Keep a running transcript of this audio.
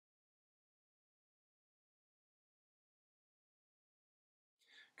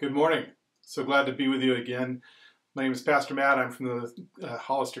Good morning. So glad to be with you again. My name is Pastor Matt. I'm from the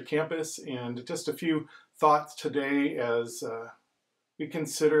Hollister campus, and just a few thoughts today as we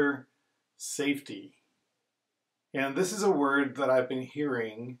consider safety. And this is a word that I've been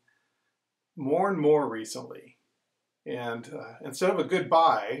hearing more and more recently. And instead of a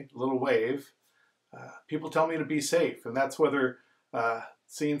goodbye, a little wave, people tell me to be safe. And that's whether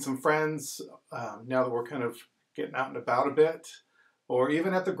seeing some friends now that we're kind of getting out and about a bit, or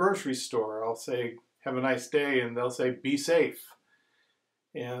even at the grocery store, I'll say, have a nice day, and they'll say, be safe.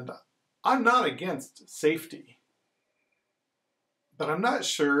 And I'm not against safety, but I'm not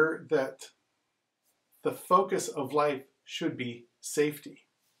sure that the focus of life should be safety.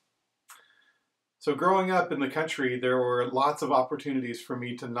 So growing up in the country, there were lots of opportunities for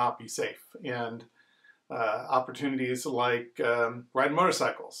me to not be safe, and opportunities like riding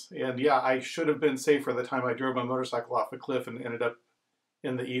motorcycles. And yeah, I should have been safer the time I drove my motorcycle off a cliff and ended up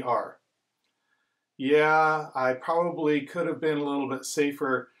in the ER. Yeah, I probably could have been a little bit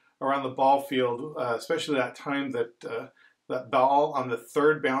safer around the ball field, especially that time that that ball on the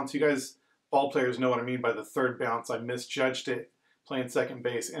third bounce. You guys, ball players, know what I mean by the third bounce. I misjudged it playing second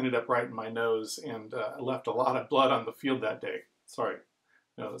base, ended up right in my nose, and left a lot of blood on the field that day. Sorry,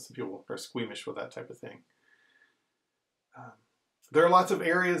 you know, some people are squeamish with that type of thing. There are lots of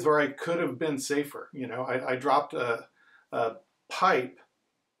areas where I could have been safer. You know, I dropped a pipe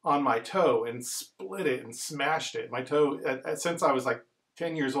on my toe and split it and smashed it. My toe, since I was like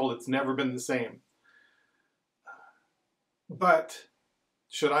 10 years old, it's never been the same. But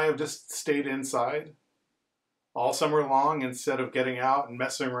should I have just stayed inside all summer long instead of getting out and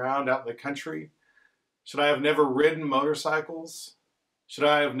messing around out in the country? Should I have never ridden motorcycles? Should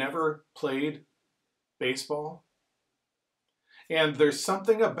I have never played baseball? And there's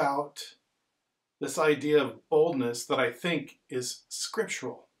something about this idea of boldness that I think is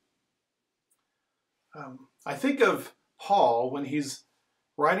scriptural. I think of Paul when he's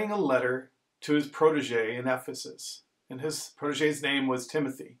writing a letter to his protege in Ephesus, and his protege's name was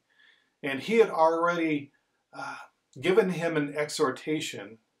Timothy, and he had already given him an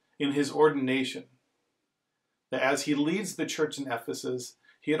exhortation in his ordination that as he leads the church in Ephesus,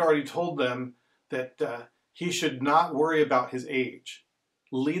 he had already told them that he should not worry about his age,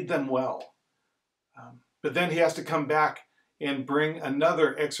 lead them well. But then he has to come back and bring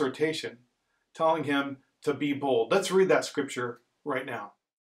another exhortation, telling him to be bold. Let's read that scripture right now.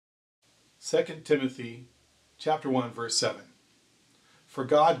 2 Timothy chapter 1, verse 7. For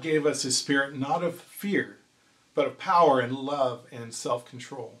God gave us his spirit not of fear, but of power and love and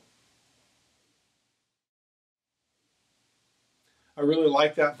self-control. I really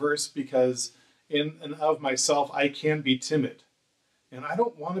like that verse because in and of myself, I can be timid. And I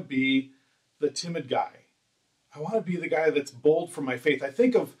don't want to be the timid guy. I want to be the guy that's bold for my faith. I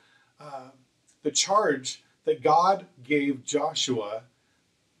think of the charge that God gave Joshua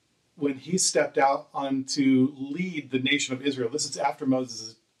when he stepped out on to lead the nation of Israel. This is after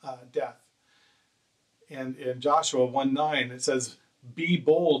Moses' death. And in Joshua 1:9, it says, be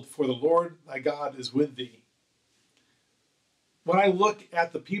bold, for the Lord thy God is with thee. When I look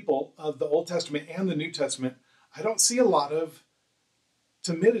at the people of the Old Testament and the New Testament, I don't see a lot of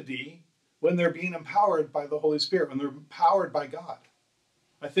timidity when they're being empowered by the Holy Spirit, when they're empowered by God.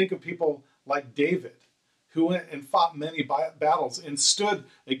 I think of people like David, who went and fought many battles and stood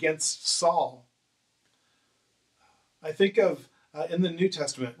against Saul. I think of, in the New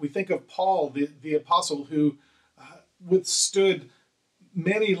Testament, we think of Paul, the apostle, who withstood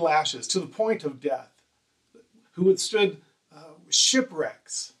many lashes to the point of death, who withstood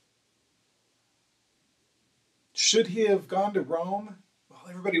shipwrecks. Should he have gone to Rome? Well,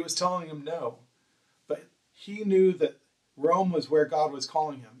 everybody was telling him no. But he knew that Rome was where God was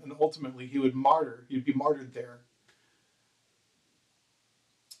calling him, and ultimately he'd be martyred there.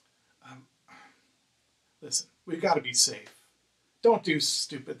 Listen, we've got to be safe. Don't do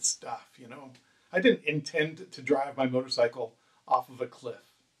stupid stuff, you know. I didn't intend to drive my motorcycle off of a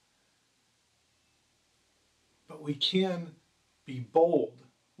cliff. But we can be bold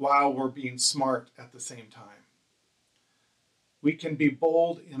while we're being smart at the same time. We can be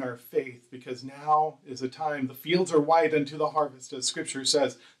bold in our faith because now is a time, the fields are white unto the harvest, as Scripture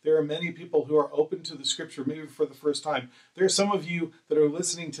says. There are many people who are open to the Scripture, maybe for the first time. There are some of you that are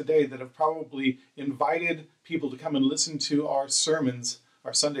listening today that have probably invited people to come and listen to our sermons,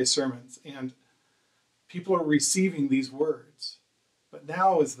 our Sunday sermons, and people are receiving these words. But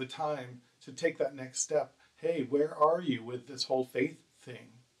now is the time to take that next step. Hey, where are you with this whole faith thing?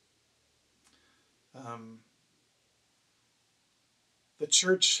 The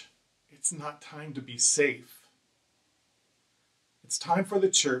church, it's not time to be safe. It's time for the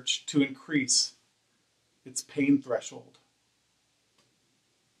church to increase its pain threshold.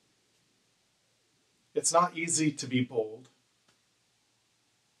 It's not easy to be bold.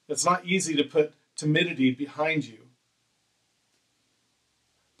 It's not easy to put timidity behind you.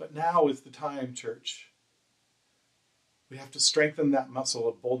 But now is the time, church. We have to strengthen that muscle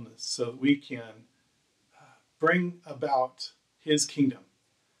of boldness so that we can bring about his kingdom.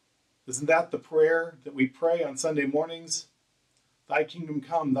 Isn't that the prayer that we pray on Sunday mornings? Thy kingdom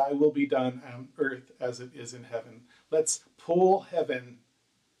come, thy will be done on earth as it is in heaven. Let's pull heaven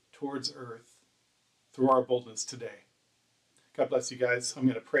towards earth through our boldness today. God bless you guys. I'm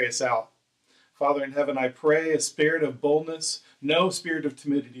going to pray us out. Father in heaven, I pray a spirit of boldness, no spirit of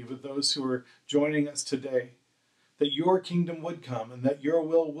timidity with those who are joining us today, that your kingdom would come and that your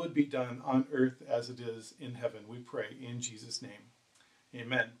will would be done on earth as it is in heaven. We pray in Jesus' name.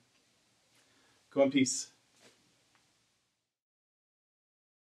 Amen. Go in peace.